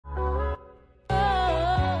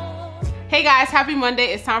Hey guys, happy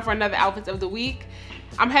Monday. It's time for another outfits of the week.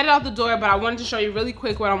 I'm headed out the door, but I wanted to show you really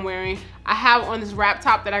quick what I'm wearing. I have on this wrap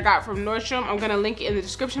top that I got from Nordstrom. I'm gonna link it in the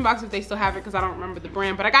description box if they still have it because I don't remember the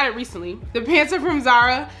brand, but I got it recently. The pants are from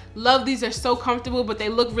Zara. Love these, they're so comfortable, but they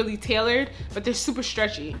look really tailored, but they're super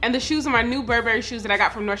stretchy. And the shoes are my new Burberry shoes that I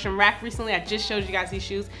got from Nordstrom Rack recently. I just showed you guys these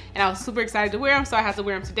shoes and I was super excited to wear them, so I had to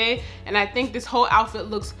wear them today. And I think this whole outfit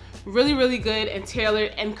looks really good and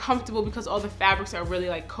tailored and comfortable because all the fabrics are really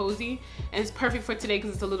like cozy, and it's perfect for today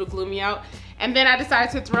because it's a little gloomy out. And then I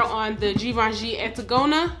decided to throw on the Givenchy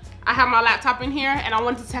Antigona. I have my laptop in here and I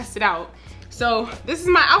wanted to test it out. So this is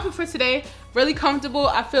my outfit for today. Really comfortable,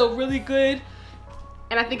 I feel really good,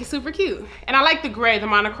 and I think it's super cute. And I like the gray, the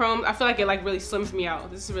monochrome. I feel like it like really slims me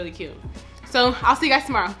out. This is really cute. So I'll see you guys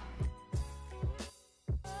tomorrow.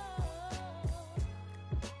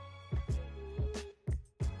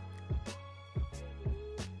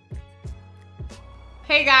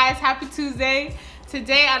 Hey guys, happy Tuesday.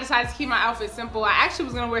 Today I decided to keep my outfit simple. I actually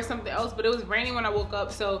was gonna wear something else, but it was raining when I woke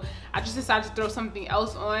up, so I just decided to throw something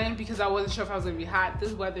else on because I wasn't sure if I was gonna be hot.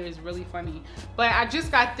 This weather is really funny. But I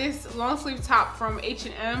just got this long sleeve top from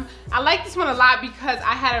H&M. I like this one a lot because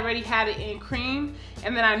I had already had it in cream,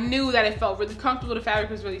 and then I knew that it felt really comfortable. The fabric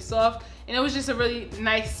was really soft, and it was just a really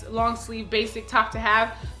nice long sleeve basic top to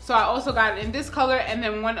have. So I also got it in this color and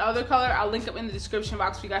then one other color. I'll link them in the description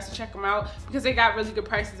box for you guys to check them out because they got really good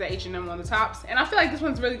prices at H&M on the tops. And I feel like this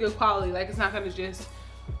one's really good quality. Like, it's not gonna just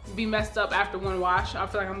be messed up after one wash. I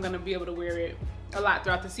feel like I'm gonna be able to wear it a lot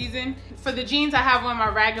throughout the season. For the jeans, I have on my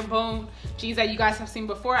rag and bone jeans that you guys have seen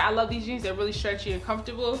before. I love these jeans, they're really stretchy and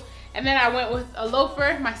comfortable. And then I went with a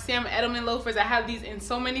loafer, my Sam Edelman loafers. I have these in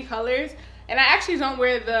so many colors, and I actually don't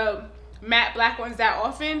wear the matte black ones that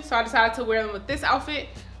often, so I decided to wear them with this outfit,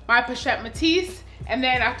 my Pochette Matisse, and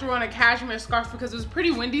then I threw on a cashmere scarf because it was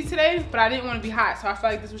pretty windy today, but I didn't want to be hot, so I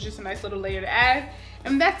felt like this was just a nice little layer to add,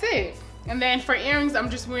 and that's it. And then for earrings,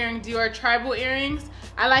 I'm just wearing Dior tribal earrings.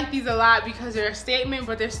 I like these a lot because they're a statement,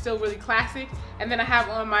 but they're still really classic. And then I have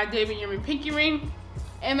on my David Yurman pinky ring,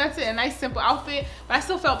 and that's it. A nice simple outfit, but I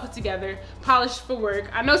still felt put together, polished for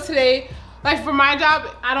work. I know today, like for my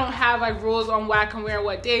job, I don't have like rules on what I can wear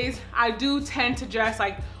what days. I do tend to dress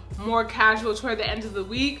like more casual toward the end of the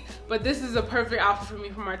week, but this is a perfect outfit for me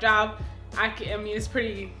for my job. I mean, it's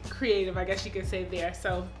pretty creative, I guess you could say there.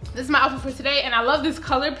 So this is my outfit for today, and I love this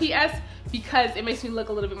color PS because it makes me look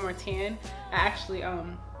a little bit more tan. I actually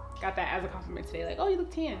got that as a compliment today, like, oh, you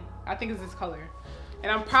look tan. I think it's this color.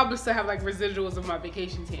 And I'm probably still have like residuals of my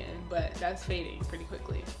vacation tan, but that's fading pretty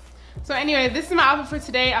quickly. So anyway, this is my outfit for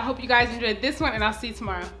today. I hope you guys enjoyed this one, and I'll see you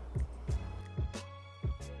tomorrow.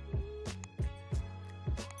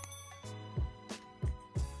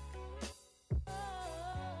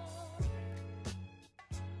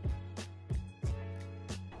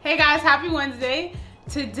 Hey guys, happy Wednesday.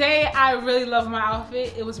 Today I really love my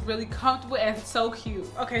outfit. It was really comfortable and so cute.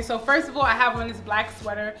 Okay, so first of all, I have on this black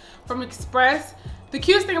sweater from Express. The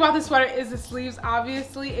cutest thing about this sweater is the sleeves,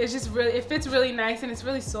 obviously. It's just really, it fits really nice and it's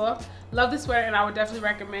really soft. Love this sweater and I would definitely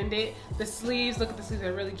recommend it. The sleeves, look at the sleeves,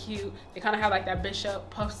 they're really cute. They kind of have like that bishop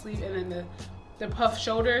puff sleeve and then the puff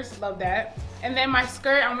shoulders, love that. And then my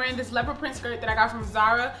skirt, I'm wearing this leopard print skirt that I got from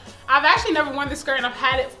Zara. I've actually never worn this skirt and I've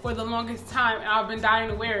had it for the longest time and I've been dying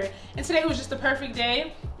to wear it. And today was just a perfect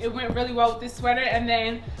day. It went really well with this sweater. And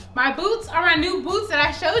then my boots are my new boots that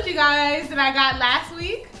I showed you guys that I got last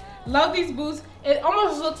week. Love these boots. It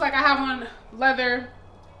almost looks like I have on leather,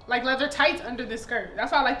 like leather tights under this skirt.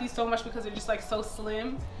 That's why I like these so much because they're just like so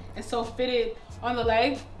slim and so fitted on the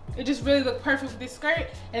leg. It just really looked perfect with this skirt.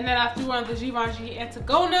 And then I threw on the Givenchy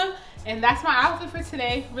Antigona, and that's my outfit for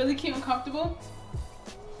today. Really cute and comfortable.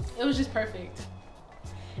 It was just perfect.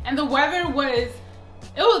 And the weather was,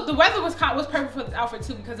 was perfect for this outfit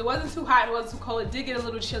too because it wasn't too hot, it wasn't too cold. It did get a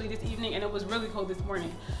little chilly this evening and it was really cold this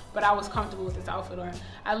morning, but I was comfortable with this outfit on.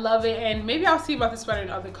 I love it, and maybe I'll see about this sweater in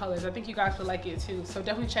other colors. I think you guys would like it too, so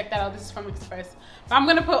definitely check that out. This is from Express. But I'm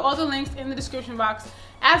gonna put all the links in the description box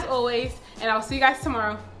as always, and I'll see you guys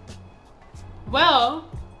tomorrow. Well,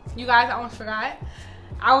 you guys, I almost forgot.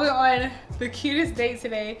 I went on the cutest date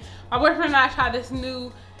today. My boyfriend and I tried this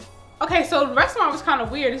new, okay, so the restaurant was kind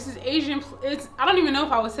of weird. This is Asian, I don't even know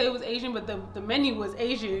if I would say it was Asian, but the menu was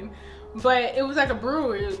Asian. But it was like a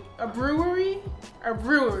brewery. It was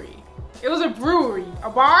a brewery, a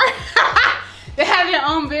bar. They had their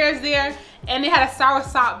own beers there, and they had a sour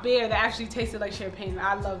sop beer that actually tasted like champagne.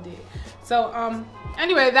 I loved it. So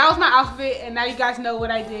anyway, that was my outfit, and now you guys know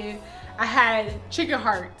what I did. I had chicken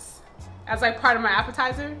hearts as like part of my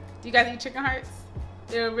appetizer. Do you guys eat chicken hearts?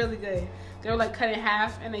 They were really good. They were like cut in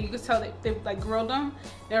half, and then you could tell they like grilled them.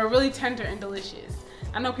 They were really tender and delicious.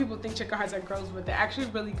 I know people think chicken hearts are gross, but they're actually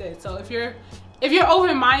really good. So if you're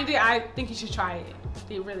open-minded, I think you should try it.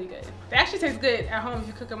 They're really good. They actually taste good at home if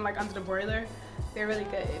you cook them like under the broiler. They're really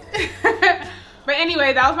good. But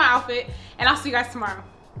anyway, that was my outfit, and I'll see you guys tomorrow.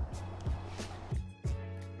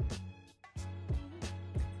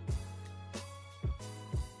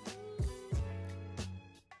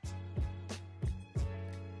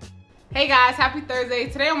 Hey guys, happy Thursday.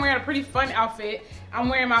 Today I'm wearing a pretty fun outfit. I'm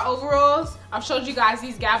wearing my overalls. I've showed you guys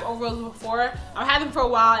these Gap overalls before. I've had them for a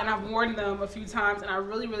while and I've worn them a few times and I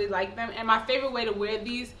really like them. And my favorite way to wear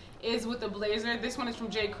these is with a blazer. This one is from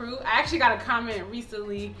Jcrew. I actually got a comment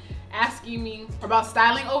recently asking me about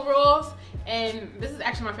styling overalls, and this is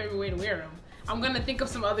actually my favorite way to wear them. I'm gonna think of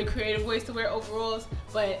some other creative ways to wear overalls,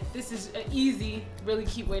 but this is an easy, really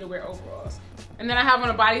cute way to wear overalls. And then I have on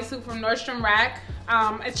a bodysuit from Nordstrom Rack.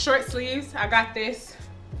 It's short sleeves. I got this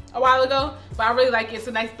a while ago, but I really like it. It's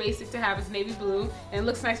a nice basic to have. It's navy blue and it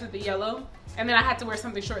looks nice with the yellow. And then I had to wear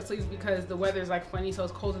something short sleeves because the weather is like funny, so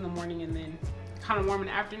it's cold in the morning and then kind of warm in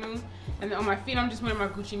the afternoon. And then on my feet, I'm just wearing my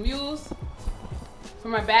Gucci mules. For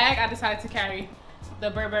my bag, I decided to carry the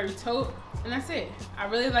Burberry tote, and that's it. I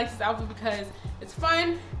really like this outfit because it's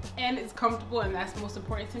fun and it's comfortable, and that's most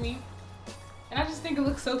important to me. And I just think it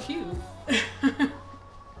looks so cute.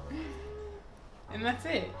 And that's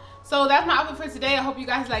it. So that's my outfit for today. I hope you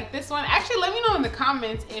guys like this one. Actually, let me know in the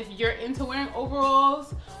comments if you're into wearing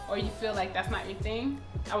overalls or you feel like that's not your thing.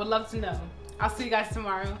 I would love to know. I'll see you guys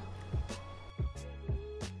tomorrow.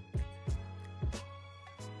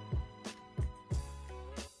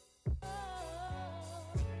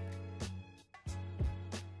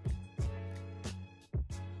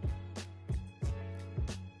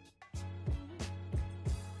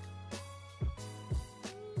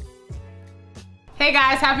 Hey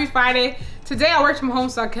guys, happy Friday. Today I worked from home,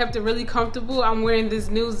 so I kept it really comfortable. I'm wearing this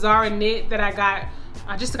new Zara knit that I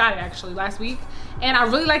just got it actually last week. And I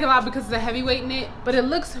really like it a lot because it's a heavyweight knit, but it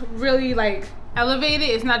looks really like elevated.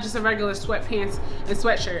 It's not just a regular sweatpants and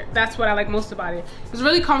sweatshirt. That's what I like most about it. It's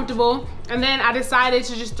really comfortable. And then I decided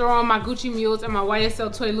to just throw on my Gucci mules and my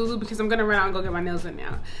YSL Toy Lulu because I'm gonna run out and go get my nails done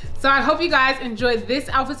now. So I hope you guys enjoyed this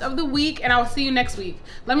outfits of the week, and I will see you next week.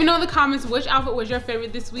 Let me know in the comments which outfit was your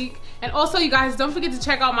favorite this week. And also, you guys, don't forget to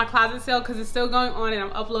check out my closet sale because it's still going on and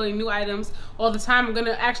I'm uploading new items all the time. I'm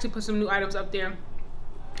gonna actually put some new items up there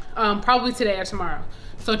probably today or tomorrow.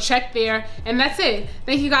 So check there, and that's it.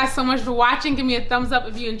 Thank you guys so much for watching. Give me a thumbs up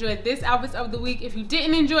if you enjoyed this outfits of the week. If you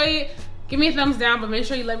didn't enjoy it, give me a thumbs down, but make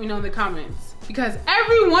sure you let me know in the comments, because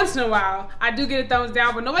every once in a while I do get a thumbs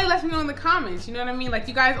down, but nobody lets me know in the comments. You know what I mean? Like,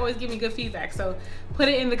 you guys always give me good feedback, so put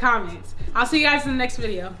it in the comments. I'll see you guys in the next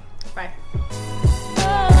video. Bye.